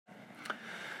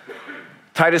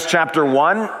Titus chapter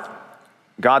 1,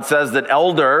 God says that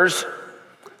elders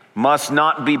must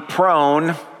not be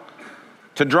prone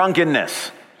to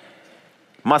drunkenness,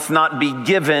 must not be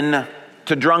given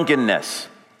to drunkenness.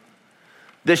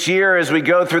 This year, as we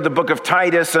go through the book of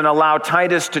Titus and allow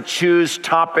Titus to choose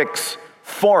topics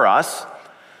for us,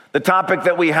 the topic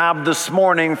that we have this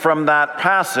morning from that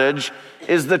passage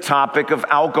is the topic of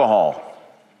alcohol.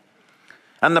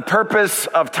 And the purpose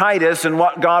of Titus and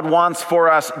what God wants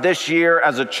for us this year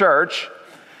as a church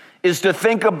is to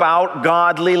think about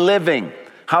godly living,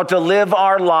 how to live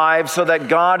our lives so that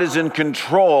God is in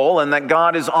control and that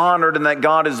God is honored and that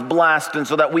God is blessed, and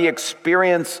so that we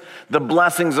experience the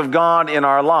blessings of God in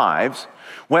our lives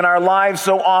when our lives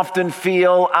so often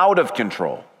feel out of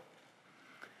control.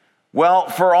 Well,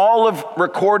 for all of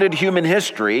recorded human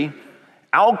history,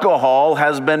 alcohol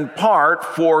has been part,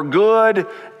 for good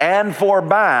and for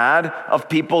bad, of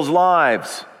people's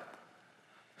lives.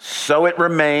 So it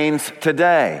remains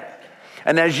today.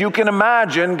 And as you can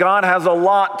imagine, God has a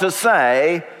lot to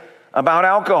say about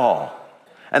alcohol.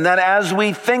 And that as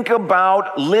we think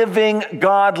about living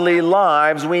godly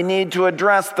lives, we need to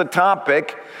address the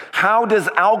topic, how does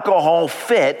alcohol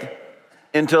fit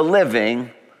into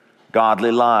living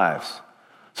godly lives?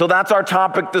 So that's our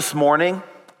topic this morning.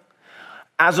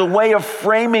 As a way of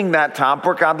framing that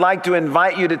topic, I'd like to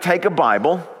invite you to take a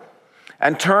Bible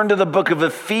and turn to the book of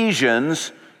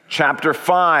Ephesians chapter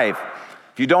 5.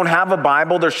 If you don't have a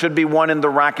Bible, there should be one in the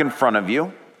rack in front of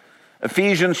you.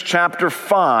 Ephesians chapter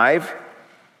 5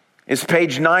 is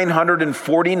page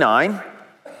 949.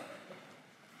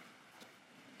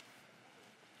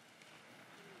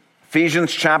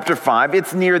 Ephesians chapter 5,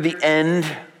 it's near the end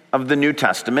of the New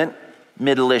Testament,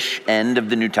 middle-ish end of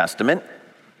the New Testament.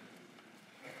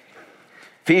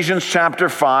 Ephesians chapter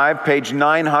 5, page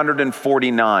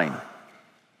 949.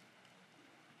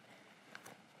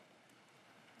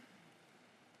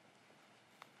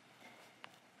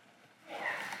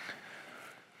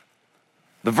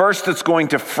 The verse that's going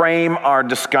to frame our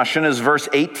discussion is verse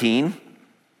 18.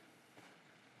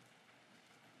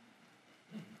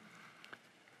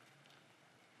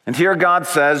 And here God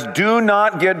says, "Do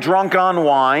not get drunk on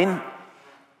wine,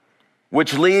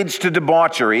 which leads to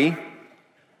debauchery.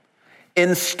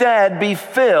 Instead, be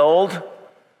filled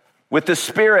with the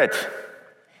Spirit."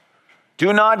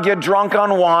 Do not get drunk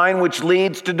on wine, which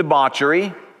leads to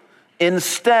debauchery.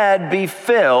 Instead, be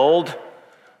filled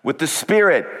with the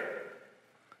Spirit.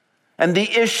 And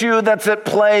the issue that's at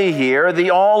play here,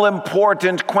 the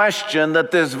all-important question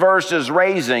that this verse is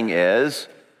raising is,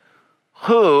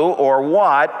 who or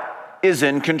what is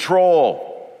in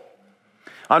control?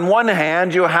 On one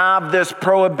hand, you have this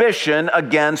prohibition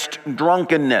against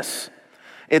drunkenness.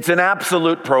 It's an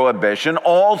absolute prohibition.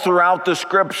 All throughout the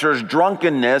scriptures,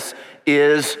 drunkenness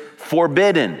is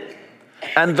forbidden.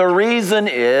 And the reason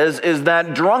is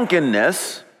that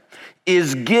drunkenness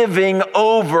is giving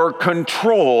over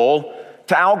control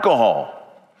to alcohol.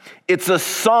 It's a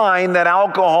sign that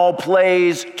alcohol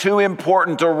plays too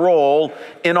important a role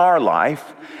in our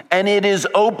life, and it is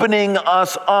opening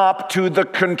us up to the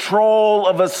control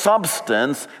of a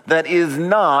substance that is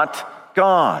not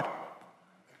God.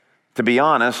 To be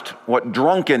honest, what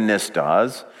drunkenness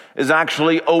does is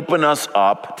actually open us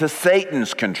up to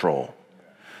Satan's control.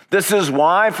 This is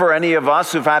why, for any of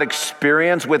us who've had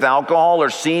experience with alcohol or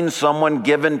seen someone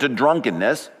given to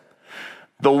drunkenness,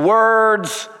 the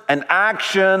words and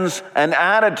actions and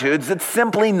attitudes, it's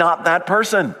simply not that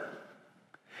person.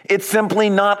 It's simply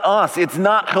not us. It's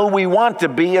not who we want to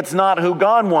be. It's not who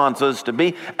God wants us to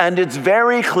be. And it's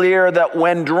very clear that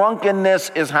when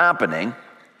drunkenness is happening,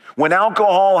 when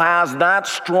alcohol has that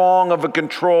strong of a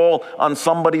control on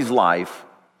somebody's life,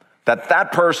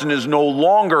 that person is no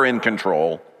longer in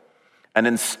control, and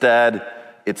instead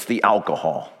it's the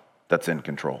alcohol that's in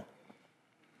control.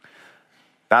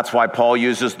 That's why Paul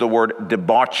uses the word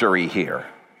debauchery here.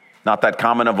 Not that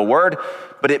common of a word,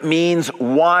 but it means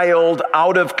wild,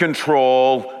 out of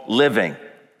control living.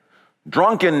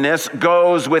 Drunkenness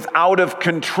goes with out of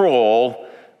control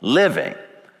living.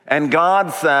 And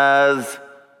God says,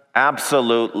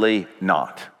 absolutely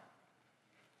not.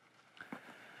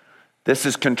 This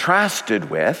is contrasted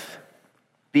with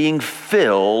being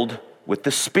filled with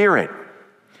the Spirit.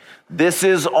 This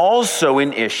is also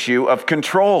an issue of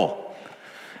control.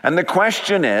 And the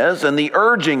question is, and the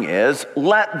urging is,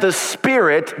 let the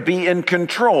Spirit be in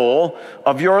control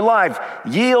of your life.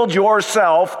 Yield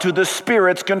yourself to the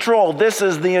Spirit's control. This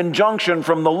is the injunction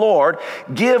from the Lord.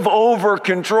 Give over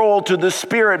control to the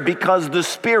Spirit, because the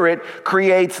Spirit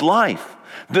creates life.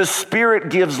 The Spirit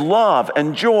gives love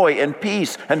and joy and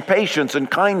peace and patience and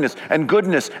kindness and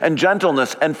goodness and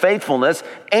gentleness and faithfulness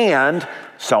and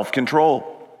self-control.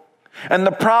 And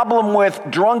the problem with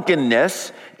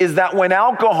drunkenness is that when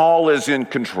alcohol is in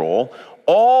control,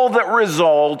 all that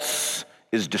results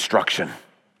is destruction.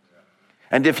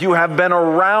 And if you have been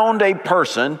around a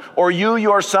person or you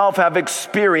yourself have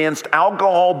experienced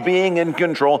alcohol being in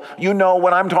control, you know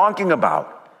what I'm talking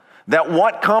about. That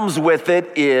what comes with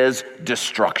it is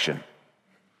destruction.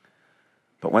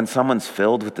 But when someone's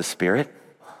filled with the Spirit,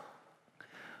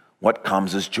 what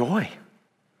comes is joy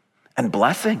and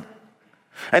blessing.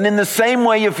 And in the same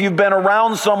way, if you've been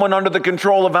around someone under the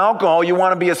control of alcohol, you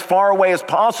want to be as far away as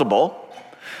possible.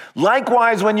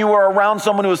 Likewise, when you are around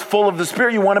someone who is full of the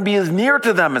Spirit, you want to be as near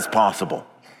to them as possible.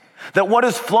 That what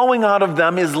is flowing out of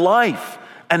them is life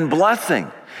and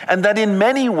blessing. And that in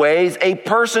many ways, a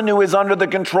person who is under the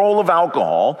control of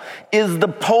alcohol is the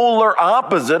polar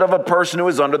opposite of a person who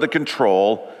is under the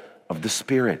control of the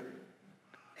Spirit.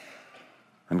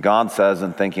 And God says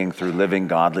in thinking through living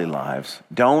godly lives,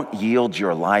 don't yield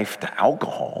your life to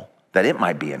alcohol, that it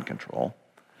might be in control.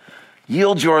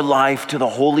 Yield your life to the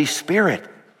Holy Spirit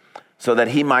so that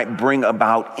he might bring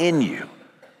about in you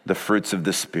the fruits of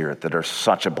the Spirit that are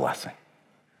such a blessing.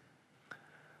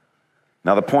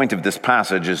 Now, the point of this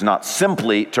passage is not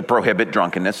simply to prohibit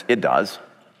drunkenness. It does.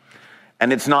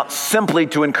 And it's not simply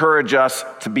to encourage us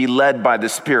to be led by the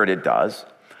Spirit. It does.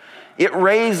 It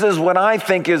raises what I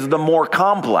think is the more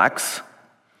complex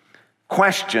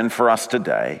question for us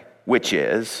today, which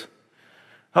is,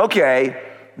 okay,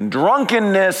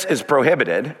 drunkenness is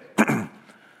prohibited,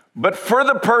 but for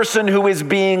the person who is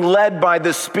being led by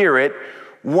the Spirit,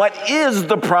 what is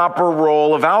the proper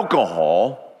role of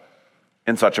alcohol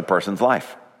in such a person's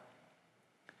life?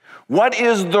 What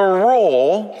is the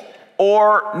role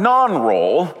or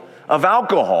non-role of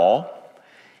alcohol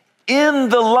in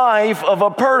the life of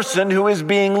a person who is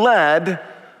being led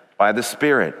by the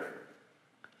Spirit?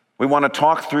 We want to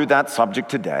talk through that subject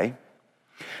today.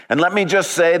 And let me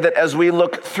just say that as we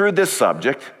look through this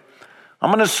subject, I'm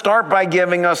going to start by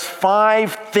giving us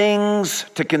 5 things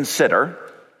to consider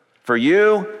for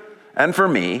you and for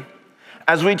me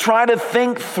as we try to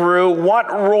think through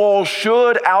what role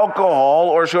should alcohol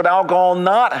or should alcohol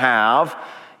not have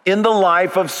in the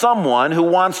life of someone who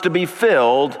wants to be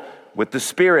filled with the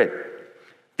Spirit.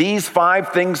 These 5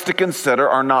 things to consider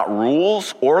are not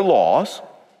rules or laws.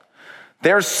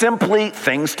 They're simply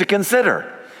things to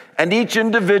consider. And each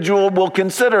individual will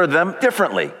consider them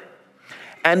differently.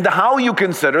 And how you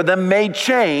consider them may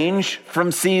change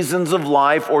from seasons of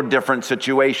life or different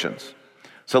situations.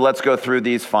 So let's go through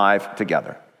these 5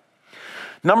 together.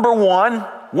 Number 1,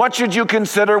 what should you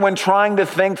consider when trying to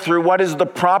think through what is the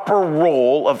proper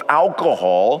role of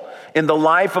alcohol in the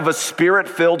life of a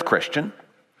Spirit-filled Christian?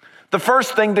 The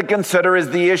first thing to consider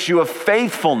is the issue of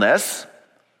faithfulness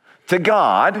to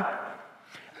God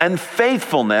and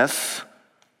faithfulness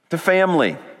to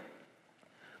family.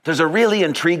 There's a really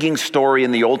intriguing story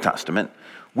in the Old Testament.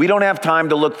 We don't have time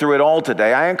to look through it all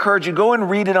today. I encourage you, go and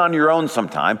read it on your own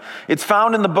sometime. It's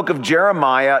found in the book of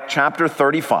Jeremiah, chapter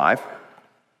 35.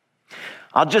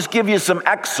 I'll just give you some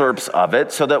excerpts of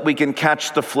it so that we can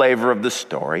catch the flavor of the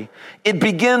story. It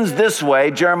begins this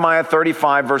way, Jeremiah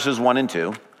 35, verses 1 and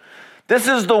 2. This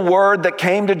is the word that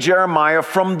came to Jeremiah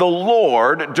from the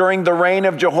Lord during the reign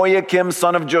of Jehoiakim,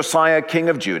 son of Josiah, king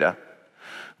of Judah.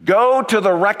 Go to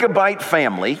the Rechabite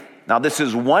family. Now, this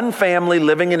is one family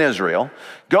living in Israel.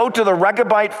 Go to the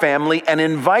Rechabite family and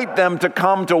invite them to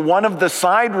come to one of the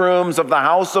side rooms of the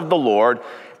house of the Lord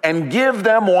and give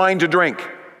them wine to drink.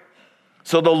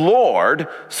 So the Lord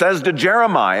says to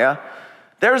Jeremiah,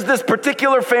 there's this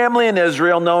particular family in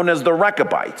Israel known as the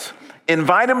Rechabites.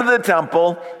 Invite them to the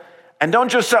temple and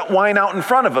don't just set wine out in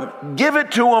front of them. Give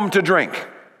it to them to drink.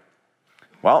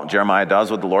 Well, Jeremiah does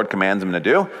what the Lord commands him to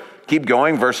do. Keep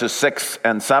going, verses 6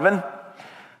 and 7.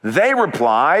 They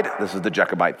replied, this is the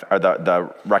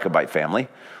Rechabite family,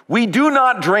 we do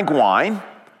not drink wine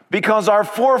because our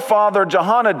forefather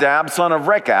Jehonadab, son of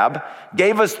Rechab,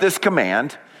 gave us this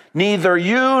command, neither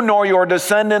you nor your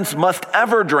descendants must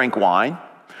ever drink wine.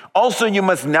 Also, you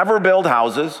must never build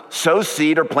houses, sow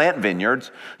seed, or plant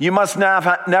vineyards. You must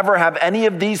never have any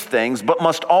of these things, but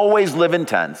must always live in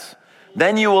tents.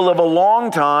 Then you will live a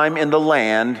long time in the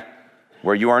land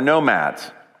where you are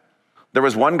nomads. There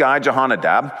was one guy,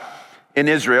 Jehonadab, in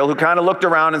Israel who kind of looked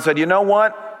around and said, you know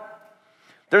what?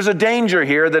 There's a danger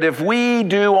here that if we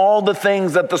do all the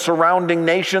things that the surrounding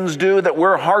nations do, that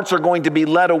our hearts are going to be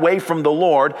led away from the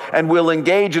Lord and we'll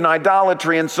engage in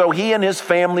idolatry. And so he and his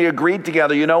family agreed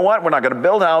together, you know what? We're not going to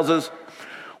build houses.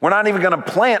 We're not even going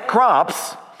to plant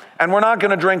crops. and we're not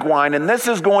going to drink wine. And this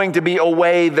is going to be a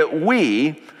way that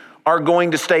we are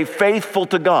going to stay faithful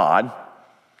to God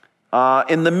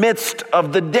in the midst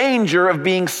of the danger of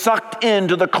being sucked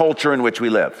into the culture in which we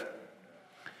live.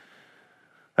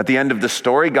 At the end of the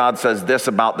story, God says this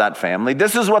about that family.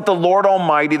 This is what the Lord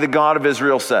Almighty, the God of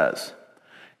Israel, says.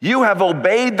 You have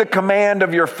obeyed the command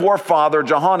of your forefather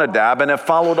Jehonadab and have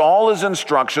followed all his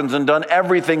instructions and done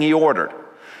everything he ordered.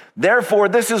 Therefore,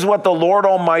 this is what the Lord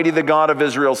Almighty, the God of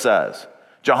Israel, says.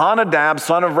 Jehonadab,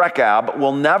 son of Rechab,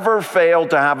 will never fail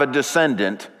to have a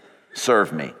descendant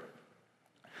serve me.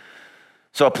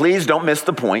 So please don't miss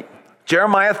the point.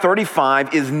 Jeremiah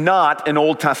 35 is not an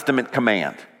Old Testament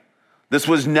command. This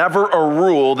was never a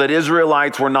rule that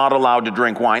Israelites were not allowed to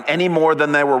drink wine, any more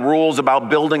than there were rules about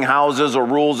building houses or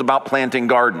rules about planting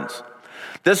gardens.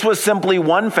 This was simply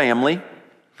one family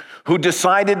who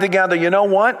decided together, you know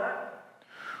what?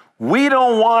 We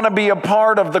don't want to be a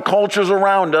part of the cultures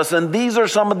around us, and these are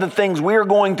some of the things we're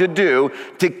going to do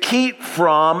to keep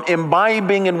from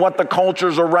imbibing in what the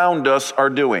cultures around us are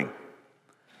doing.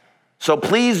 So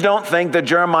please don't think that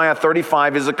Jeremiah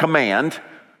 35 is a command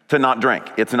to not drink.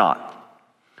 It's not.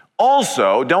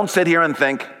 Also, don't sit here and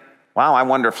think, wow, I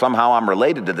wonder if somehow I'm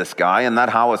related to this guy and that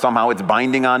how somehow it's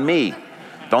binding on me.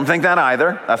 Don't think that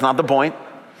either. That's not the point.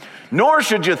 Nor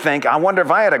should you think, I wonder if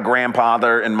I had a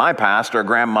grandfather in my past or a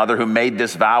grandmother who made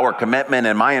this vow or commitment,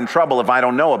 am I in trouble if I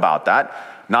don't know about that?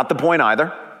 Not the point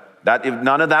either.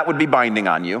 None of that would be binding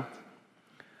on you.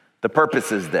 The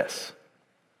purpose is this.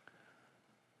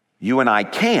 You and I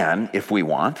can, if we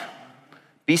want,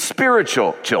 be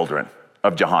spiritual children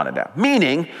of Jehonadab.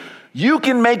 Meaning, you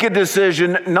can make a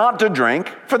decision not to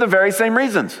drink for the very same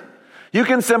reasons. You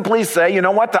can simply say, you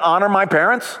know what, to honor my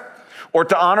parents, or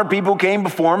to honor people who came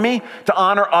before me, to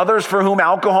honor others for whom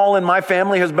alcohol in my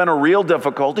family has been a real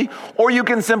difficulty. Or you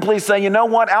can simply say, you know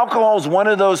what, alcohol is one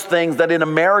of those things that in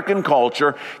American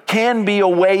culture can be a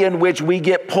way in which we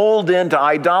get pulled into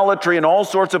idolatry and all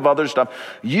sorts of other stuff.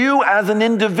 You as an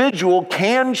individual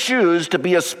can choose to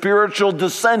be a spiritual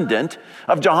descendant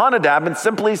of Jehonadab and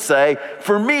simply say,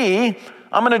 for me,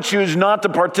 I'm going to choose not to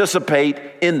participate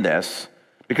in this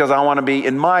because I want to be,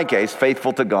 in my case,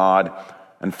 faithful to God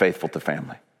and faithful to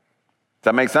family. Does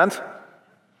that make sense?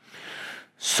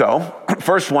 So,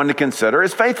 first one to consider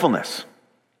is faithfulness.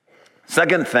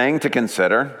 Second thing to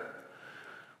consider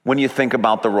when you think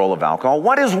about the role of alcohol,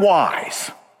 what is wise?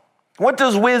 What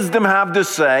does wisdom have to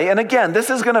say? And again,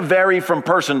 this is going to vary from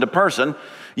person to person.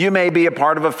 You may be a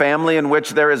part of a family in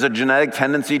which there is a genetic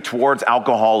tendency towards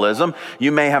alcoholism.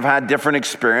 You may have had different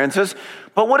experiences.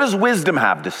 But what does wisdom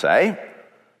have to say?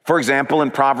 For example,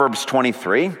 in Proverbs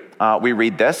 23, we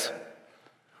read this.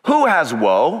 Who has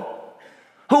woe?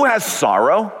 Who has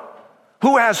sorrow?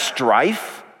 Who has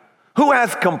strife? Who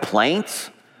has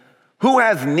complaints? Who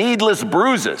has needless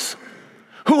bruises?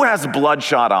 Who has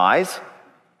bloodshot eyes?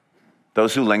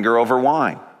 Those who linger over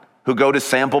wine, who go to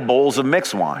sample bowls of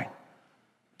mixed wine.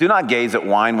 Do not gaze at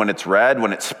wine when it's red,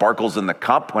 when it sparkles in the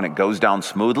cup, when it goes down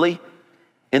smoothly.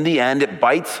 In the end, it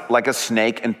bites like a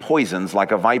snake and poisons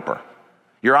like a viper.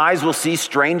 Your eyes will see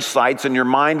strange sights and your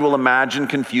mind will imagine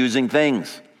confusing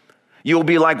things. You will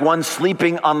be like one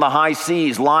sleeping on the high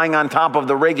seas, lying on top of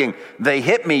the rigging. They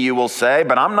hit me, you will say,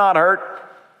 but I'm not hurt.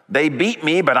 They beat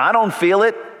me, but I don't feel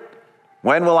it.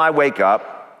 When will I wake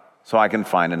up so I can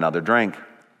find another drink?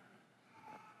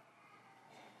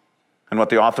 And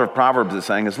what the author of Proverbs is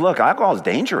saying is, look, alcohol is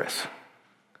dangerous.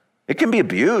 It can be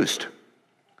abused.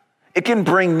 It can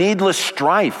bring needless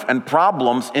strife and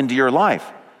problems into your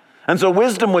life. And so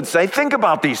wisdom would say, think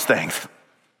about these things.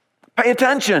 Pay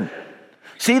attention.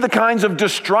 See the kinds of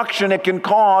destruction it can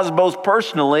cause both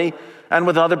personally and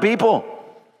with other people.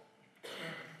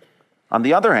 On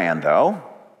the other hand, though,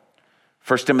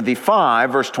 1 Timothy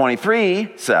 5, verse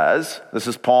 23 says, this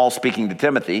is Paul speaking to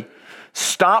Timothy,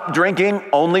 stop drinking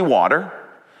only water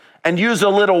and use a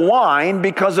little wine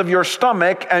because of your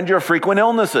stomach and your frequent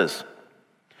illnesses.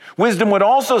 Wisdom would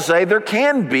also say there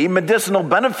can be medicinal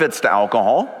benefits to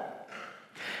alcohol.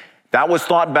 That was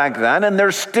thought back then, and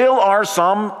there still are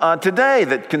some today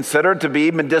that consider to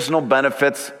be medicinal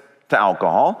benefits to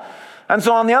alcohol. And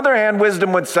so on the other hand,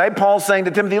 wisdom would say, Paul's saying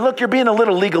to Timothy, look, you're being a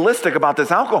little legalistic about this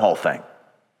alcohol thing.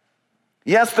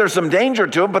 Yes, there's some danger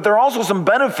to it, but there are also some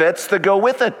benefits that go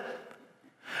with it.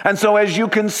 And so as you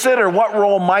consider what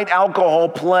role might alcohol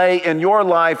play in your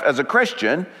life as a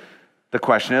Christian, the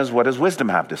question is, what does wisdom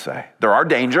have to say? There are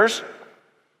dangers.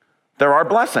 There are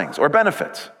blessings or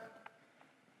benefits.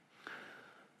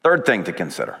 Third thing to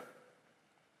consider.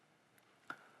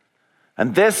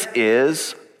 And this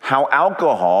is how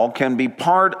alcohol can be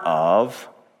part of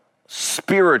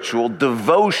spiritual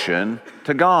devotion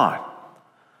to God.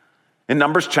 In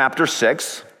Numbers chapter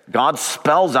 6, God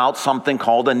spells out something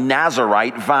called a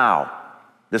Nazirite vow.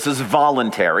 This is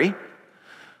voluntary.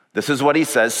 This is what he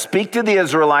says: speak to the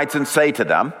Israelites and say to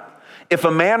them, if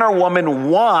a man or woman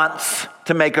wants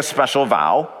to make a special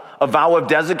vow, a vow of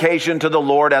dedication to the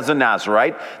Lord as a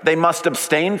Nazirite, they must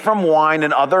abstain from wine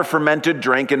and other fermented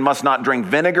drink and must not drink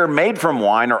vinegar made from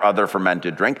wine or other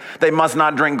fermented drink. They must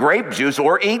not drink grape juice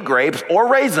or eat grapes or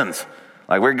raisins.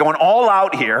 Like, we're going all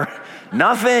out here.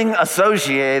 Nothing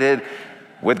associated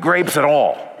with grapes at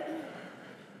all.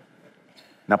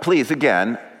 Now, please,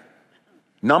 again,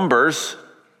 Numbers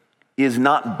is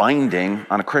not binding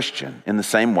on a Christian in the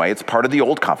same way. It's part of the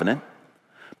Old Covenant.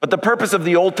 But the purpose of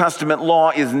the Old Testament law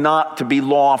is not to be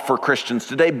law for Christians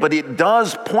today, but it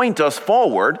does point us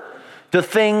forward to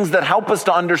things that help us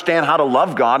to understand how to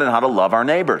love God and how to love our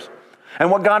neighbors.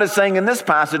 And what God is saying in this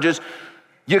passage is,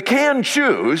 you can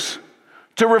choose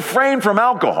to refrain from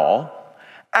alcohol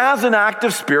as an act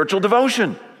of spiritual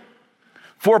devotion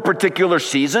for a particular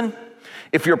season.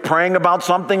 If you're praying about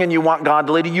something and you want God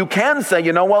to lead you, you can say,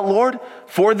 you know what, Lord?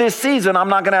 For this season, I'm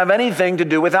not going to have anything to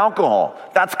do with alcohol.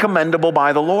 That's commendable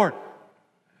by the Lord.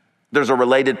 There's a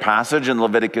related passage in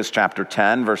Leviticus chapter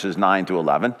 10, verses 9 to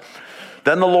 11.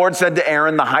 Then the Lord said to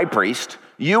Aaron, the high priest,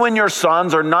 you and your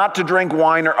sons are not to drink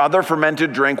wine or other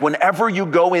fermented drink whenever you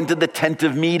go into the tent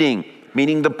of meeting,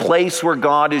 meaning the place where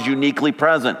God is uniquely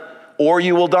present, or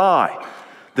you will die.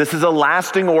 This is a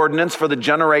lasting ordinance for the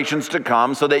generations to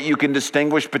come so that you can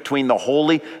distinguish between the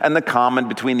holy and the common,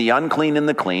 between the unclean and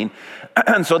the clean,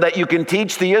 and so that you can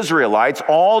teach the Israelites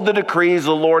all the decrees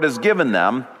the Lord has given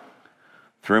them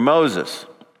through Moses.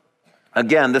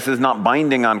 Again, this is not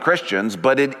binding on Christians,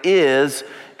 but it is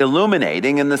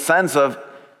illuminating in the sense of,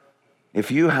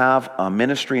 if you have a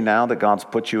ministry now that God's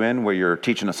put you in where you're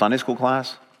teaching a Sunday school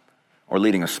class or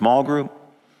leading a small group,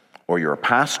 or you're a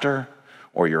pastor,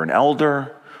 or you're an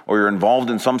elder, or you're involved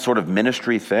in some sort of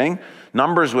ministry thing,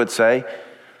 Numbers would say,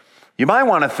 you might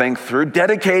want to think through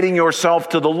dedicating yourself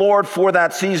to the Lord for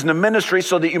that season of ministry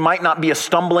so that you might not be a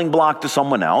stumbling block to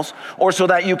someone else, or so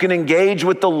that you can engage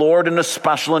with the Lord in a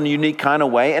special and unique kind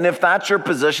of way. And if that's your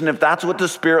position, if that's what the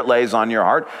Spirit lays on your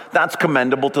heart, that's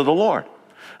commendable to the Lord.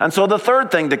 And so the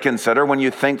third thing to consider when you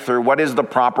think through what is the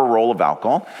proper role of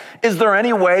alcohol, is there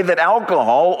any way that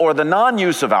alcohol or the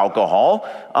non-use of alcohol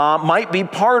might be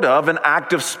part of an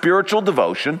act of spiritual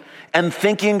devotion and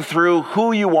thinking through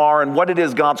who you are and what it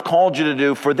is God's called you to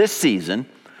do for this season,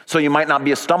 so you might not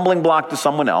be a stumbling block to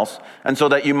someone else, and so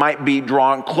that you might be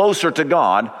drawn closer to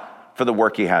God for the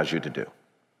work He has you to do.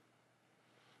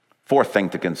 Fourth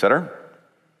thing to consider,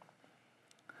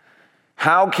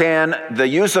 how can the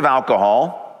use of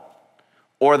alcohol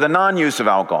or the non-use of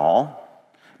alcohol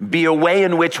be a way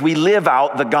in which we live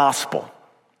out the gospel?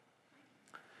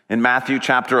 In Matthew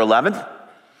chapter 11,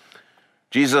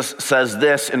 Jesus says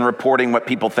this in reporting what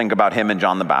people think about him and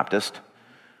John the Baptist.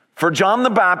 For John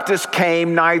the Baptist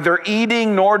came neither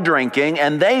eating nor drinking,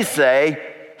 and they say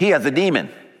he has a demon.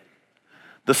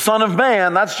 The Son of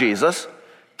Man, that's Jesus,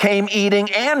 came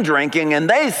eating and drinking, and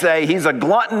they say he's a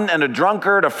glutton and a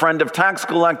drunkard, a friend of tax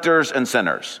collectors and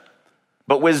sinners.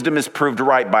 But wisdom is proved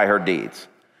right by her deeds.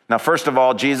 Now, first of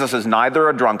all, Jesus is neither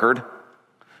a drunkard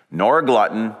nor a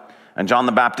glutton, and John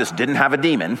the Baptist didn't have a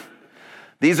demon.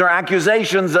 These are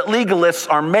accusations that legalists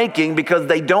are making because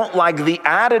they don't like the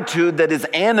attitude that is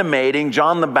animating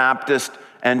John the Baptist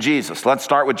and Jesus. Let's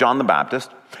start with John the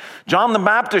Baptist. John the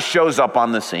Baptist shows up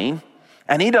on the scene,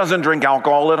 and he doesn't drink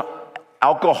alcohol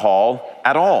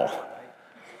at all.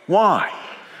 Why?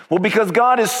 Well, because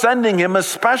God is sending him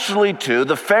especially to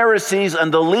the Pharisees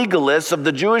and the legalists of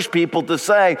the Jewish people to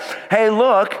say, hey,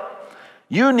 look,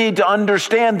 you need to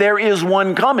understand there is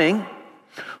one coming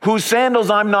whose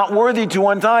sandals I'm not worthy to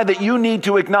untie, that you need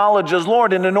to acknowledge as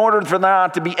Lord. And in order for there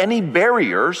not to be any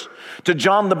barriers to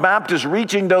John the Baptist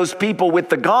reaching those people with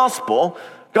the gospel,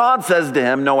 God says to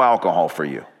him, no alcohol for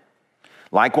you.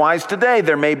 Likewise, today,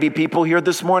 there may be people here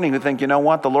this morning who think, you know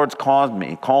what, the Lord's called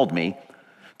me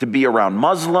to be around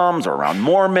Muslims or around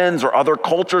Mormons or other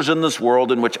cultures in this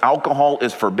world in which alcohol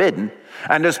is forbidden.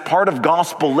 And as part of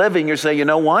gospel living, you say, you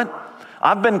know what?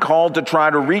 I've been called to try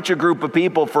to reach a group of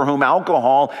people for whom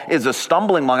alcohol is a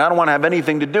stumbling block. I don't want to have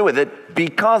anything to do with it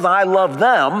because I love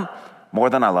them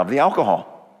more than I love the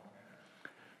alcohol.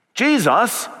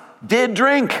 Jesus did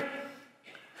drink.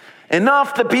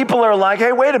 Enough that people are like,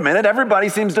 hey, wait a minute, everybody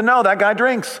seems to know that guy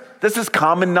drinks. This is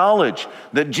common knowledge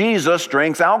that Jesus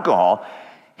drinks alcohol.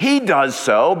 He does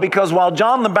so because while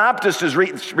John the Baptist is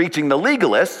reaching the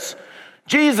legalists,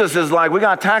 Jesus is like, we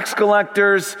got tax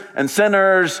collectors and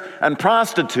sinners and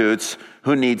prostitutes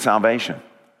who need salvation.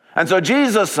 And so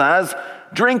Jesus says,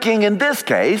 drinking in this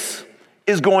case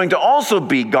is going to also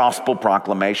be gospel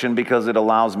proclamation because it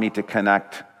allows me to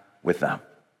connect with them.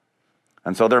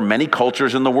 And so there are many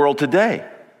cultures in the world today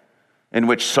in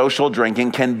which social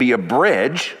drinking can be a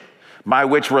bridge by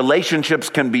which relationships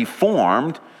can be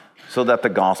formed so that the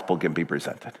gospel can be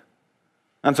presented.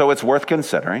 And so it's worth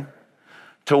considering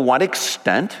to what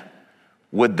extent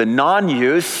would the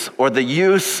non-use or the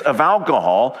use of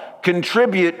alcohol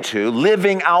contribute to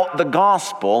living out the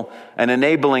gospel and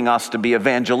enabling us to be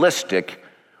evangelistic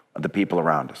of the people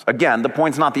around us. Again, the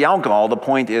point's not the alcohol. The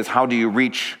point is, how do you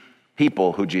reach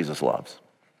people who Jesus loves?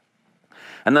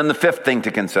 And then the fifth thing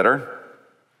to consider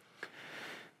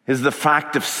is the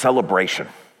fact of celebration.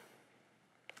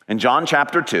 In John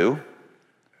chapter 2,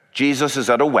 Jesus is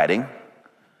at a wedding,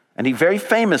 and he very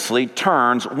famously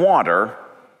turns water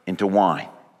into wine.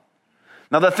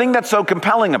 Now, the thing that's so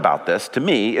compelling about this to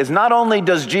me is not only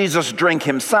does Jesus drink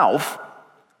himself,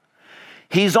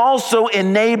 he's also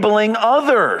enabling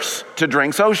others to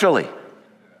drink socially.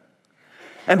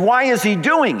 And why is he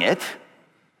doing it?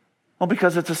 Well,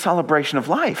 because it's a celebration of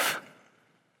life.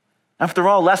 After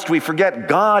all, lest we forget,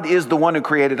 God is the one who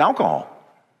created alcohol.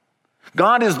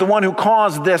 God is the one who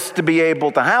caused this to be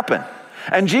able to happen.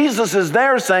 And Jesus is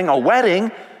there saying, a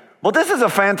wedding, well, this is a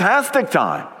fantastic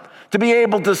time to be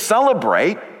able to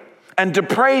celebrate and to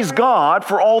praise God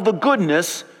for all the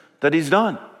goodness that he's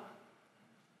done.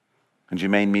 And you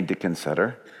may need to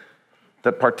consider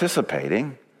that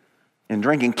participating in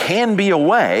drinking can be a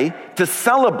way to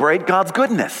celebrate God's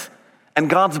goodness and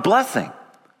God's blessing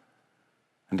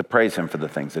and to praise him for the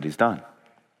things that he's done.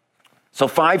 So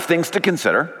 5 things to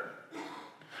consider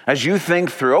as you think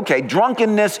through, okay,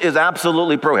 drunkenness is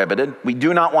absolutely prohibited. We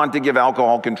do not want to give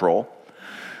alcohol control.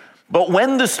 But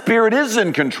when the Spirit is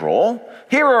in control,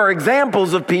 here are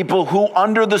examples of people who,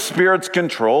 under the Spirit's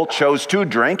control, chose to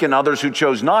drink and others who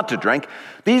chose not to drink.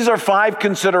 These are 5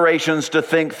 considerations to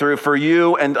think through for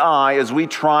you and I as we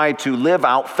try to live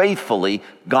out faithfully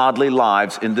godly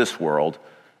lives in this world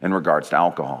in regards to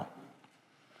alcohol.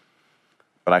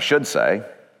 But I should say,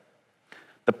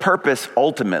 the purpose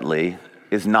ultimately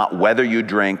is not whether you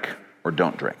drink or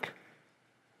don't drink.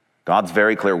 God's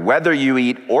very clear, whether you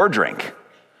eat or drink,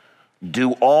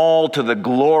 do all to the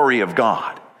glory of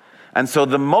God. And so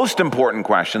the most important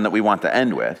question that we want to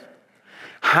end with,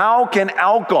 how can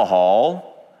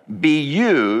alcohol be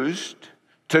used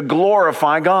to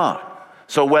glorify God?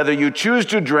 So whether you choose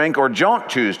to drink or don't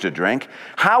choose to drink,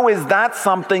 how is that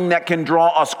something that can draw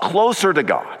us closer to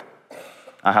God?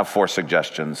 I have 4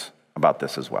 suggestions about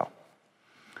this as well.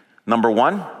 Number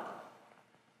 1,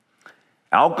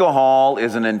 alcohol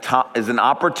is an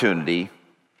opportunity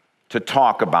to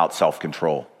talk about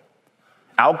self-control.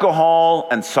 Alcohol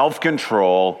and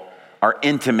self-control are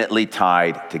intimately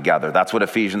tied together. That's what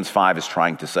Ephesians 5 is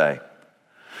trying to say.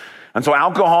 And so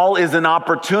alcohol is an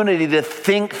opportunity to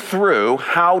think through,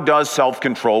 how does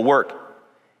self-control work?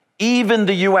 Even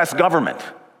the U.S. government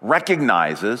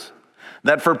recognizes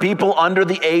that for people under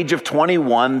the age of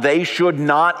 21, they should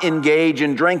not engage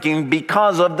in drinking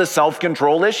because of the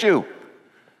self-control issue.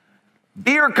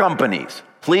 Beer companies,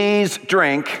 please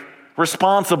drink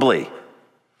responsibly.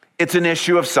 It's an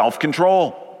issue of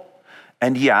self-control.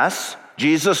 And yes,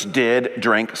 Jesus did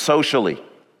drink socially.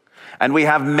 And we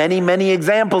have many, many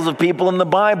examples of people in the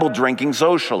Bible drinking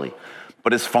socially.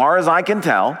 But as far as I can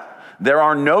tell, there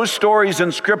are no stories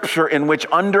in Scripture in which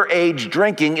underage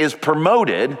drinking is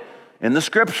promoted in the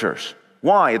Scriptures.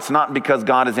 Why? It's not because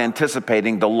God is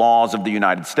anticipating the laws of the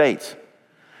United States.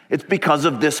 It's because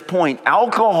of this point.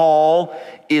 Alcohol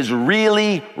is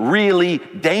really, really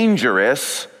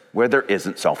dangerous where there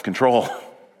isn't self-control.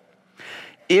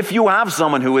 If you have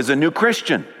someone who is a new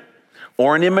Christian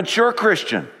or an immature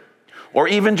Christian or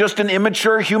even just an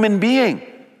immature human being,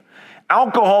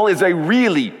 alcohol is a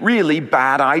really, really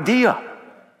bad idea.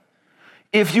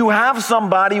 If you have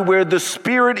somebody where the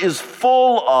spirit is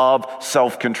full of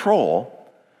self-control,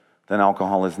 then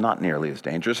alcohol is not nearly as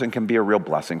dangerous and can be a real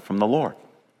blessing from the Lord.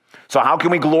 So how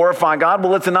can we glorify God?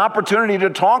 Well, it's an opportunity to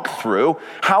talk through,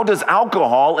 how does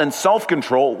alcohol and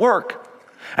self-control work?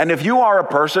 And if you are a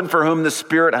person for whom the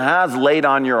Spirit has laid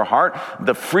on your heart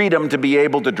the freedom to be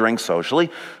able to drink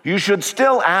socially, you should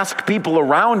still ask people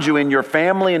around you in your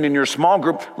family and in your small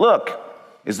group, look,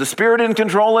 is the Spirit in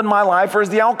control in my life or is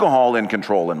the alcohol in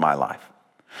control in my life?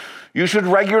 You should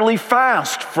regularly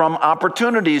fast from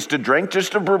opportunities to drink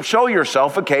just to show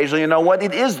yourself occasionally, you know what,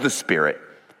 it is the Spirit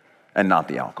and not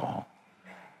the alcohol.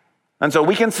 And so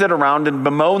we can sit around and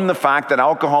bemoan the fact that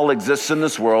alcohol exists in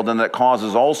this world and that it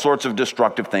causes all sorts of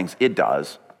destructive things. It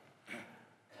does.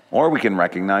 Or we can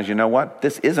recognize, you know what?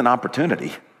 This is an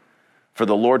opportunity for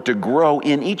the Lord to grow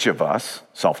in each of us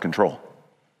self-control.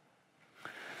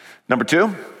 Number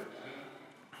two,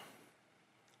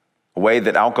 a way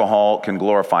that alcohol can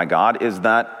glorify God is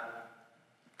that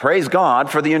praise God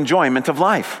for the enjoyment of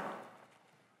life.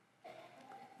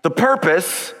 The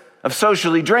purpose of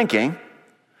socially drinking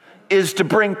is to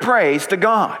bring praise to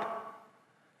God.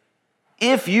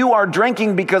 If you are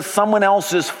drinking because someone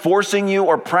else is forcing you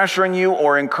or pressuring you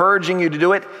or encouraging you to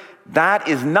do it, that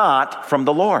is not from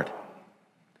the Lord.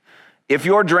 If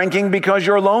you're drinking because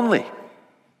you're lonely,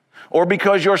 or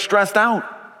because you're stressed out,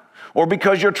 or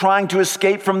because you're trying to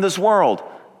escape from this world,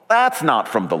 that's not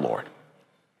from the Lord.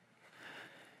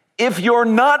 If you're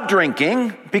not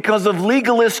drinking because of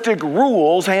legalistic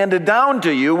rules handed down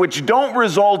to you, which don't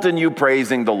result in you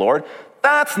praising the Lord,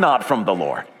 that's not from the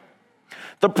Lord.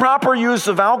 The proper use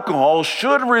of alcohol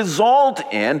should result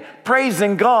in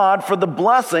praising God for the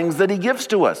blessings that he gives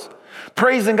to us.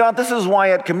 Praising God, this is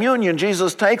why at communion,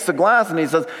 Jesus takes a glass and he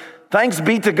says, thanks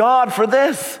be to God for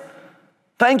this.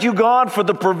 Thank you, God, for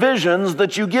the provisions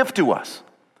that you give to us.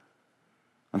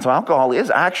 And so alcohol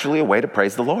is actually a way to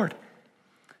praise the Lord.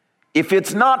 If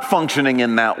it's not functioning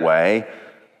in that way,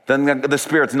 then the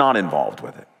Spirit's not involved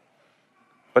with it.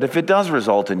 But if it does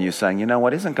result in you saying, you know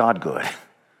what, isn't God good?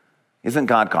 Isn't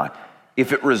God kind?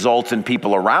 If it results in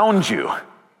people around you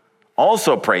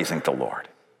also praising the Lord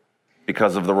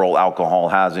because of the role alcohol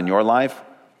has in your life,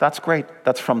 that's great.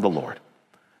 That's from the Lord.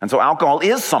 And so alcohol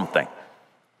is something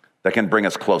that can bring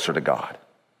us closer to God,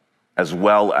 as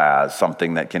well as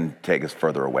something that can take us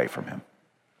further away from him.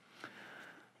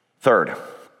 Third,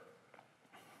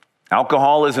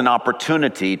 alcohol is an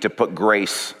opportunity to put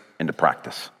grace into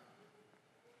practice.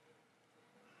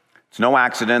 It's no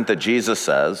accident that Jesus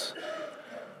says,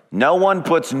 no one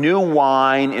puts new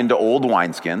wine into old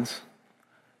wineskins.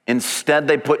 Instead,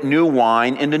 they put new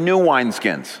wine into new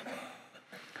wineskins.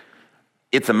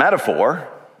 It's a metaphor,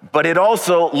 but it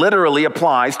also literally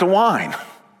applies to wine.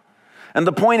 And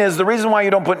the point is, the reason why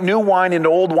you don't put new wine into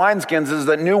old wineskins is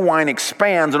that new wine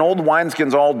expands and old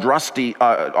wineskins are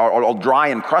all dry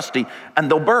and crusty,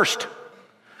 and they'll burst.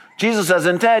 Jesus says,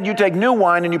 instead, you take new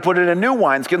wine and you put it in new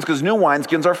wineskins because new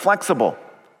wineskins are flexible.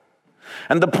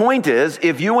 And the point is,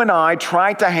 if you and I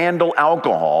try to handle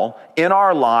alcohol in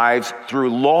our lives through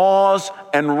laws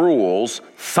and rules,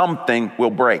 something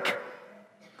will break.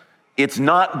 It's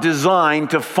not designed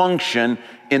to function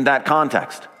in that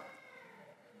context.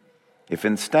 If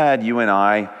instead you and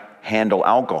I handle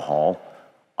alcohol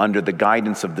under the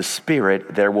guidance of the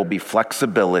Spirit, there will be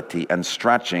flexibility and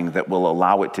stretching that will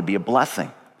allow it to be a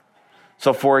blessing.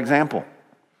 So, for example,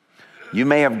 you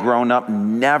may have grown up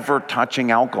never touching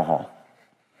alcohol.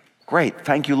 Great,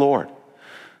 thank you, Lord.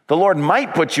 The Lord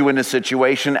might put you in a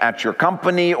situation at your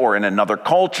company or in another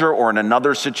culture or in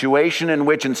another situation in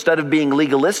which instead of being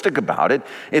legalistic about it,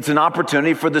 it's an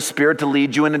opportunity for the Spirit to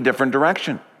lead you in a different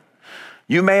direction.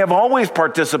 You may have always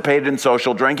participated in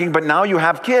social drinking, but now you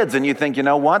have kids and you think, you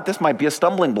know what, this might be a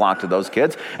stumbling block to those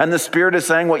kids. And the Spirit is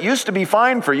saying, what used to be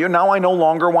fine for you, now I no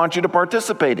longer want you to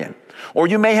participate in. Or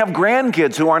you may have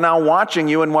grandkids who are now watching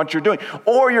you and what you're doing.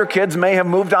 Or your kids may have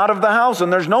moved out of the house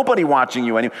and there's nobody watching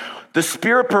you anymore. The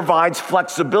Spirit provides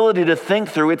flexibility to think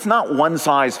through. It's not one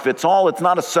size fits all. It's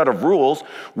not a set of rules.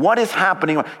 What is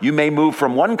happening? You may move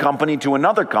from one company to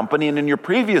another company, and in your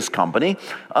previous company,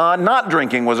 not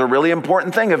drinking was a really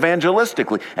important thing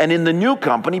evangelistically. And in the new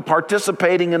company,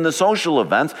 participating in the social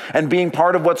events and being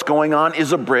part of what's going on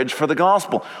is a bridge for the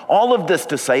gospel. All of this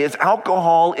to say is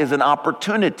alcohol is an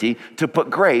opportunity to put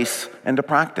grace into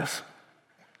practice.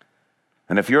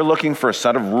 And if you're looking for a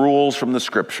set of rules from the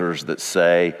scriptures that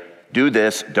say, do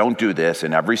this, don't do this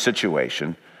in every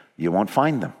situation, you won't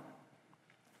find them.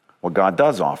 What God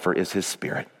does offer is his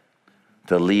Spirit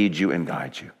to lead you and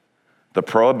guide you. The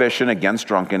prohibition against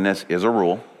drunkenness is a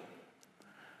rule,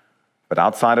 but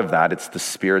outside of that, it's the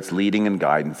Spirit's leading and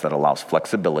guidance that allows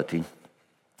flexibility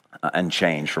and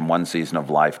change from one season of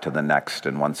life to the next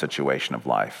and one situation of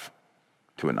life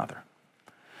to another.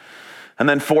 And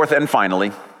then fourth and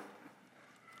finally,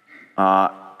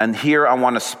 and here I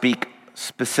want to speak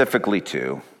specifically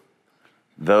to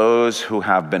those who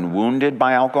have been wounded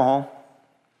by alcohol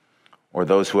or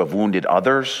those who have wounded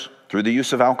others through the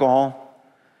use of alcohol.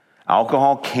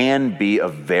 Alcohol can be a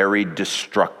very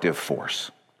destructive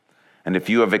force. And if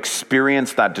you have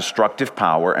experienced that destructive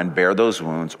power and bear those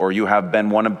wounds, or you have been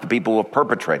one of the people who have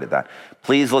perpetrated that,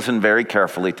 please listen very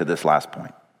carefully to this last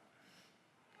point.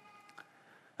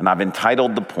 And I've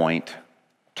entitled the point,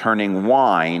 Turning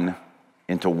Wine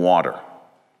into Water.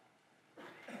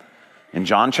 In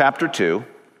John chapter 2,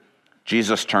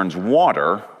 Jesus turns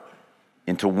water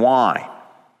into wine.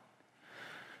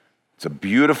 It's a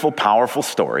beautiful, powerful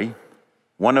story.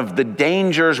 One of the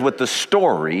dangers with the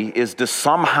story is to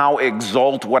somehow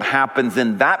exalt what happens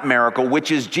in that miracle,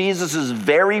 which is Jesus'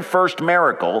 very first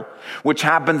miracle, which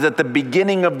happens at the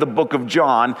beginning of the book of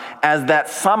John, as that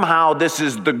somehow this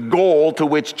is the goal to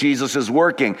which Jesus is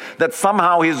working. That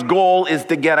somehow his goal is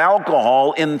to get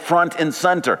alcohol in front and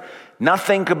center.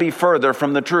 Nothing could be further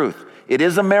from the truth. It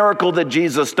is a miracle that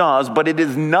Jesus does, but it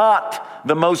is not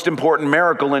the most important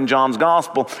miracle in John's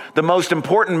gospel. The most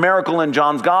important miracle in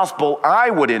John's gospel, I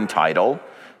would entitle,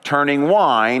 turning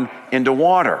wine into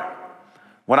water.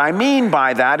 What I mean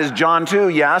by that is John 2,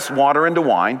 yes, water into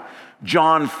wine.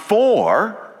 John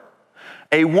 4,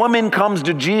 a woman comes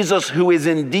to Jesus who is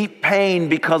in deep pain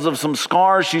because of some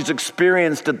scars she's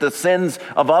experienced at the sins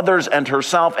of others and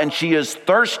herself, and she is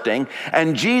thirsting,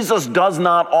 and Jesus does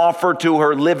not offer to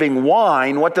her living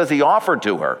wine. What does he offer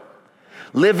to her?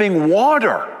 Living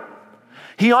water.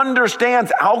 He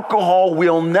understands alcohol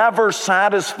will never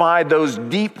satisfy those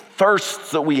deep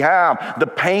thirsts that we have, the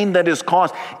pain that is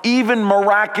caused. Even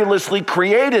miraculously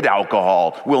created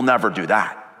alcohol will never do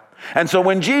that. And so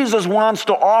when Jesus wants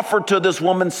to offer to this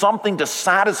woman something to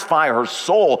satisfy her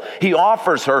soul, he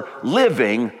offers her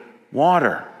living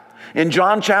water. In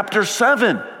John chapter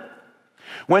 7,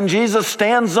 when Jesus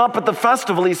stands up at the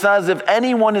festival, he says, if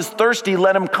anyone is thirsty,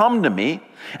 let him come to me.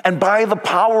 And by the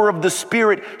power of the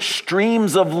Spirit,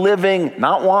 streams of living,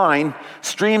 not wine,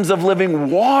 streams of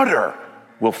living water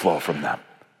will flow from them.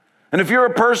 And if you're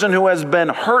a person who has been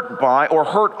hurt by or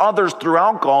hurt others through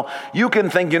alcohol, you can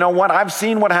think, you know what? I've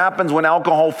seen what happens when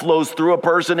alcohol flows through a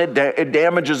person. It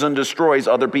damages and destroys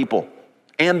other people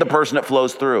and the person it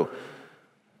flows through,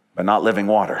 but not living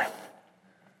water.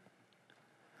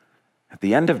 At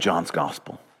the end of John's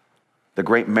gospel, the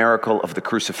great miracle of the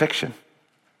crucifixion,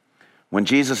 when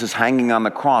Jesus is hanging on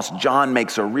the cross, John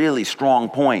makes a really strong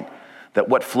point that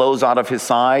what flows out of his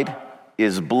side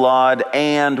is blood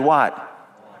and what?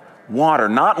 Water,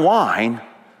 not wine,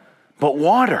 but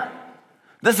water.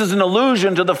 This is an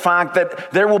allusion to the fact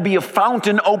that there will be a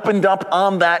fountain opened up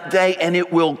on that day and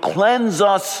it will cleanse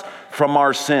us from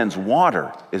our sins.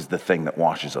 Water is the thing that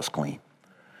washes us clean.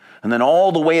 And then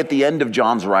all the way at the end of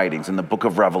John's writings in the book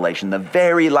of Revelation, the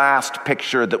very last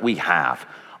picture that we have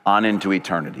on into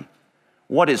eternity,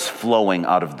 what is flowing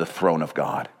out of the throne of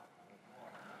God?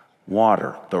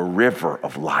 Water, the river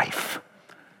of life.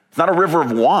 It's not a river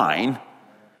of wine.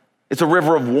 It's a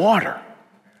river of water.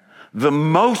 The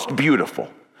most beautiful,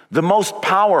 the most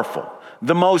powerful,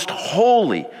 the most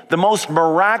holy, the most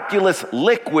miraculous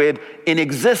liquid in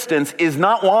existence is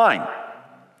not wine.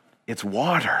 It's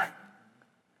water.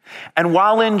 And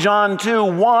while in John 2,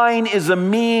 wine is a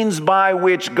means by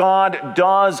which God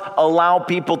does allow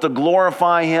people to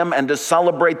glorify him and to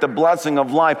celebrate the blessing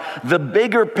of life, the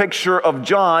bigger picture of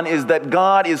John is that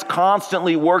God is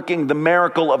constantly working the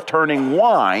miracle of turning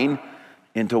wine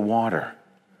into water.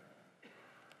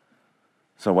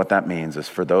 So what that means is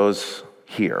for those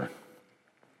here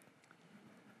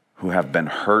who have been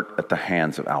hurt at the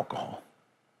hands of alcohol,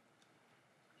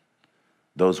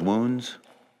 those wounds,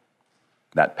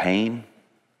 that pain,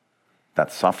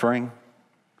 that suffering,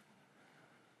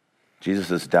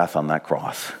 Jesus' death on that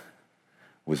cross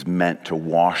was meant to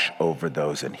wash over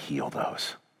those and heal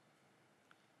those.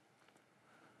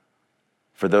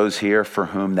 For those here for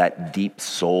whom that deep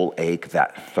soul ache,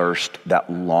 that thirst, that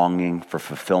longing for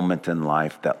fulfillment in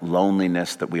life, that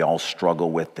loneliness that we all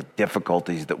struggle with, the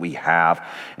difficulties that we have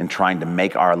in trying to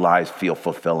make our lives feel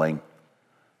fulfilling,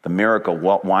 the miracle,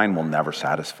 wine will never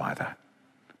satisfy that.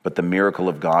 But the miracle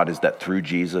of God is that through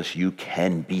Jesus, you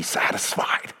can be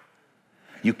satisfied.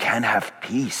 You can have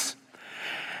peace.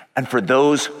 And for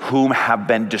those whom have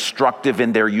been destructive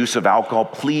in their use of alcohol,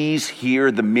 please hear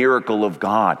the miracle of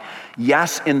God.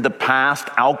 Yes, in the past,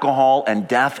 alcohol and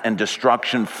death and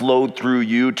destruction flowed through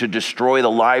you to destroy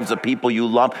the lives of people you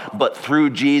love. But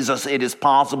through Jesus, it is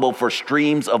possible for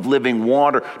streams of living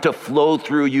water to flow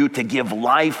through you to give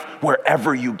life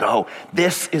wherever you go.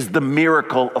 This is the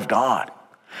miracle of God.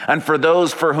 And for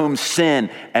those for whom sin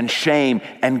and shame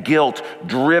and guilt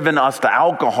driven us to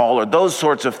alcohol or those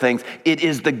sorts of things, it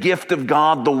is the gift of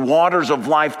God, the waters of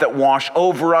life that wash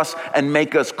over us and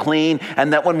make us clean.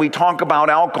 And that when we talk about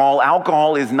alcohol,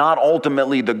 alcohol is not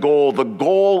ultimately the goal. The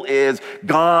goal is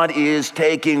God is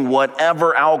taking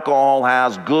whatever alcohol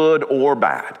has, good or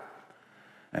bad,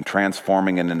 and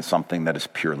transforming it into something that is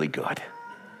purely good.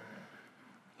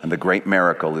 And the great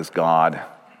miracle is God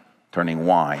turning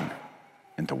wine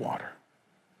into water.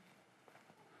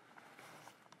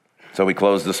 So we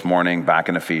close this morning back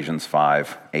in Ephesians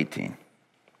 5:18.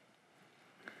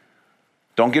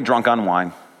 Don't get drunk on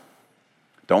wine.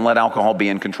 Don't let alcohol be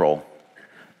in control.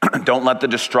 Don't let the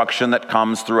destruction that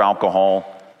comes through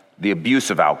alcohol, the abuse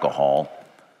of alcohol,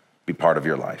 be part of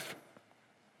your life.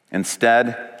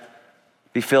 Instead,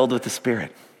 be filled with the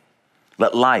Spirit.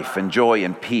 Let life and joy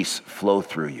and peace flow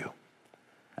through you.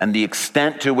 And the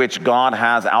extent to which God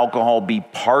has alcohol be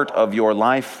part of your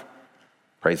life,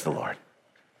 praise the Lord.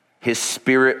 His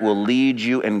Spirit will lead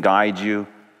you and guide you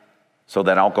so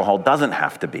that alcohol doesn't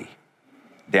have to be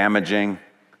damaging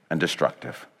and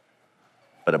destructive,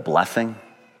 but a blessing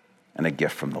and a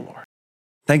gift from the Lord.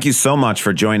 Thank you so much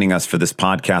for joining us for this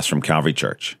podcast from Calvary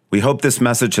Church. We hope this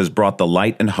message has brought the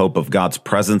light and hope of God's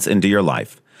presence into your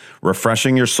life,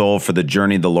 refreshing your soul for the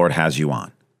journey the Lord has you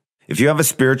on. If you have a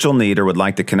spiritual need or would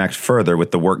like to connect further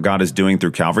with the work God is doing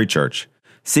through Calvary Church,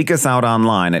 seek us out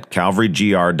online at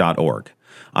calvarygr.org.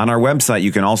 On our website,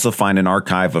 you can also find an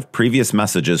archive of previous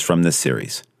messages from this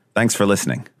series. Thanks for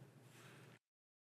listening.